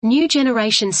New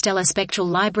generation stellar spectral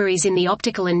libraries in the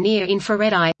optical and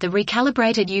near-infrared eye, the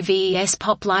Recalibrated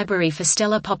UVES-POP library for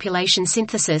stellar population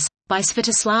synthesis, by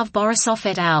Svetoslav Borisov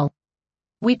et al.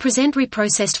 We present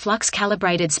reprocessed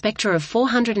flux-calibrated spectra of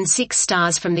 406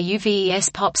 stars from the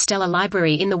UVES-POP stellar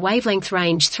library in the wavelength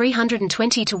range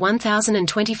 320 to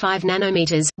 1025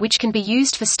 nanometers, which can be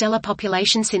used for stellar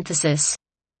population synthesis.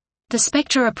 The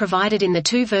spectra are provided in the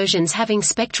two versions having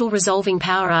spectral resolving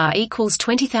power R equals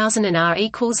 20,000 and R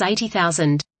equals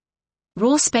 80,000.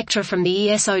 Raw spectra from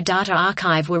the ESO data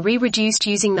archive were re-reduced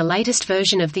using the latest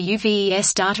version of the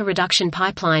UVES data reduction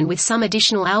pipeline with some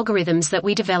additional algorithms that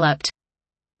we developed.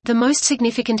 The most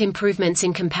significant improvements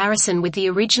in comparison with the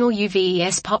original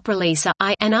UVES-POP release are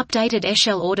an updated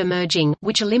echelle order merging,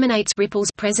 which eliminates ripples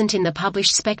present in the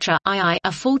published spectra,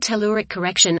 a full telluric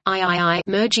correction,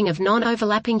 merging of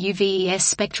non-overlapping UVES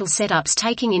spectral setups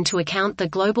taking into account the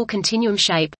global continuum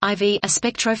shape, a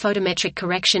spectrophotometric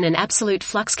correction and absolute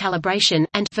flux calibration,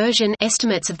 and version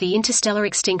estimates of the interstellar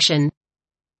extinction.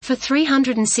 For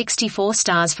 364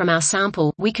 stars from our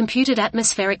sample, we computed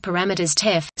atmospheric parameters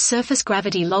TEF, surface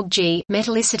gravity log G,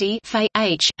 metallicity Fe,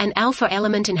 H, and alpha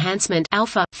element enhancement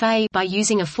alpha, Fe by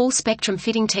using a full spectrum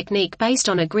fitting technique based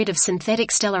on a grid of synthetic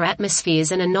stellar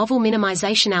atmospheres and a novel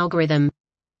minimization algorithm.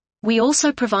 We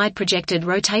also provide projected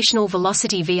rotational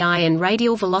velocity VI and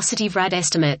radial velocity VRAD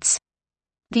estimates.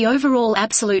 The overall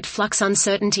absolute flux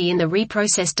uncertainty in the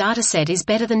reprocessed dataset is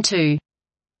better than 2.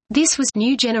 This was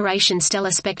new generation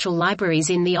stellar spectral libraries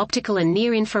in the optical and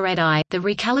near-infrared eye, the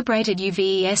Recalibrated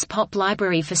UVES-POP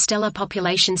library for stellar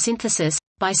population synthesis,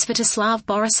 by Svetoslav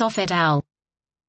Borisov et al.